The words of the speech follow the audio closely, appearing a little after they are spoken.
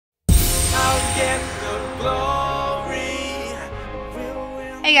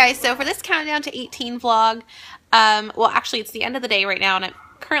Hey guys, so for this countdown to 18 vlog, well actually it's the end of the day right now and I'm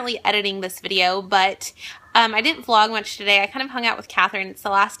currently editing this video, but I didn't vlog much today. I kind of hung out with Catherine. It's the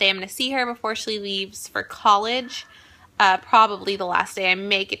last day I'm going to see her before she leaves for college. Probably the last day. I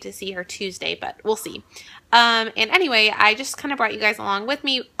may get to see her Tuesday, but we'll see. And anyway, I just kind of brought you guys along with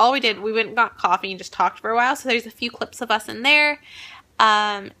me. All we did, we went and got coffee and just talked for a while, so there's a few clips of us in there.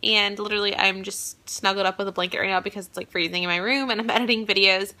 And literally I'm just snuggled up with a blanket right now because it's like freezing in my room and I'm editing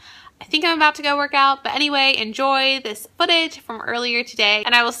videos. I think I'm about to go work out, but anyway, enjoy this footage from earlier today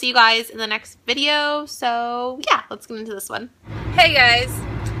and I will see you guys in the next video. So yeah, let's get into this one. Hey guys,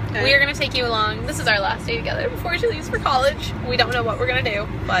 we are going to take you along. This is our last day together before she leaves for college. We don't know what we're going to do,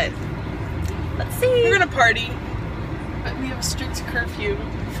 but let's see. We're going to party. We have a strict curfew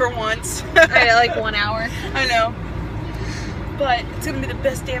for once. I know, like 1 hour. I know. But it's gonna be the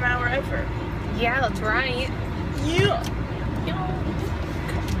best damn hour ever. Yeah, that's right. Yeah.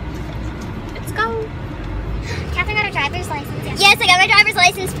 Let's go. Catherine got her driver's license yesterday. Yes, I got my driver's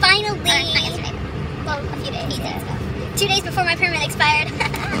license finally. Not yesterday. Well, a few days ago. 2 days before my permit expired.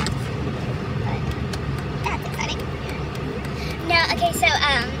 But that's exciting. No, okay, so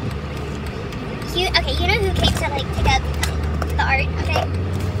you know who came to like pick up the art, okay?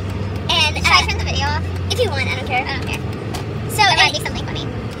 And should I turn the video off? If you want, I don't care. I don't care. So it might be something funny.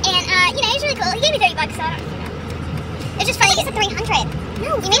 And, you know, it was really cool. He gave me $30, so I don't, you know. It's just funny. It's a 300.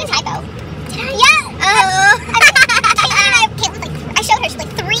 No, you made a typo. Did I? Yeah. Oh. Caitlin, like, I showed her. She's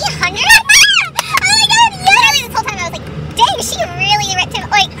like, 300? Oh my god, yeah. Literally this whole time I was like, dang, is she really ripped him?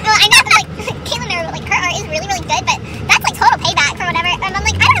 Like, well, I know that, like, Caitlin, or, like, her art is really, really good, but that's, like, total payback for whatever. And I'm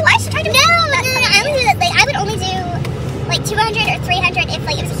like, I don't know why she tried to do that. No. I would do that. Like, I would only do, like, 200 or 300 if,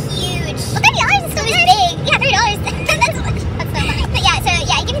 like, it was huge. Well, $30 is still big. Yeah, $30. That's so funny. But yeah, so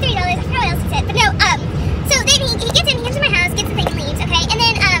yeah, he gave me $30. I forgot what else he said. But no, so then he gets in, he comes to my house, gets the thing and leaves, okay? And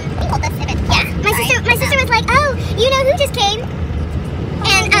then, we hold this a bit. Yeah, my sister was like, oh, you know who just came?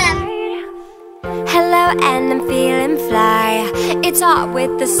 And, hello, and I'm feeling fly. It's hot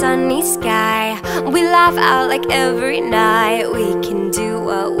with the sunny sky. We laugh out like every night. We can do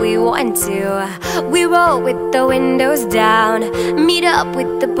what we want to. We roll with the windows down. Meet up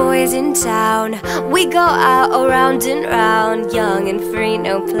with the boys in town. We go out around and round. Young and free,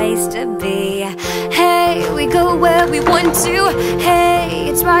 no place to be. Hey, we go where we want to. Hey,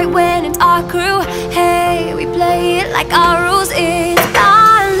 it's right when it's our crew. Hey, we play it like our rules. It's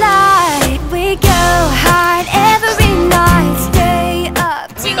our life. We go hard every night, stay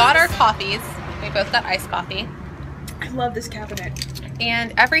up. We got our coffees. We both got iced coffee. I love this cabinet.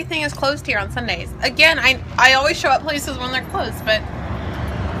 And everything is closed here on Sundays. Again, I always show up places when they're closed, but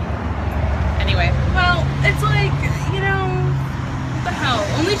anyway. Well, it's like, you know, what the hell?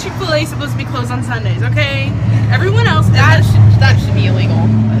 Only Chick-fil-A is supposed to be closed on Sundays, okay? Everyone else, that should be illegal.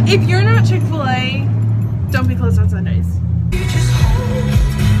 If you're not Chick-fil-A, don't be closed on Sundays.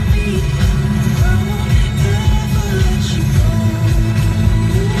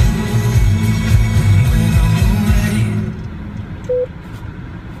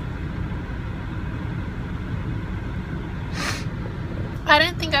 I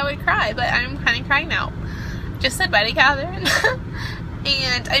didn't think I would cry, but I'm kind of crying now. Just said bye to Catherine.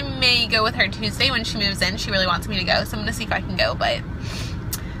 And I may go with her Tuesday when she moves in. She really wants me to go, so I'm going to see if I can go, but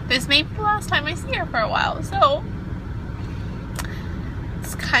this may be the last time I see her for a while, so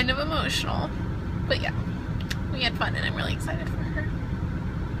it's kind of emotional. But yeah, we had fun and I'm really excited for her.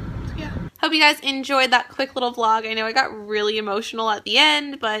 So yeah. Hope you guys enjoyed that quick little vlog. I know I got really emotional at the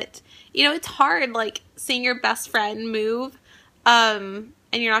end, but you know, it's hard like seeing your best friend move.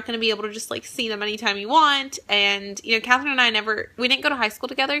 And you're not going to be able to just like see them anytime you want. And you know, Catherine and I we didn't go to high school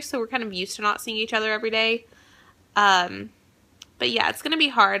together, so we're kind of used to not seeing each other every day. But yeah, it's going to be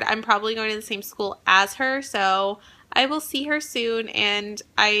hard. I'm probably going to the same school as her, so I will see her soon and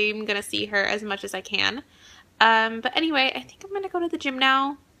I'm going to see her as much as I can. But anyway, I think I'm going to go to the gym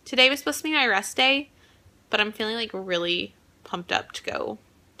now. Today was supposed to be my rest day, but I'm feeling like really pumped up to go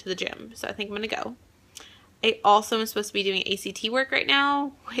to the gym. So I think I'm going to go. I also am supposed to be doing ACT work right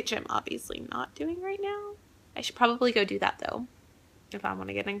now, which I'm obviously not doing right now. I should probably go do that though. If I want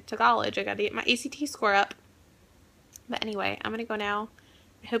to get into college, I got to get my ACT score up. But anyway, I'm going to go now.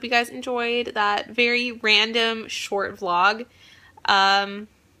 I hope you guys enjoyed that very random short vlog.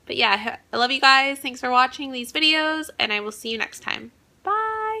 But yeah, I love you guys. Thanks for watching these videos, and I will see you next time.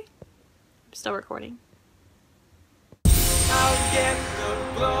 Bye. I'm still recording. I'll get the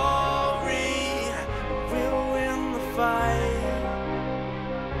glory, we'll win the fight.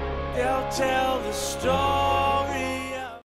 They'll tell the story.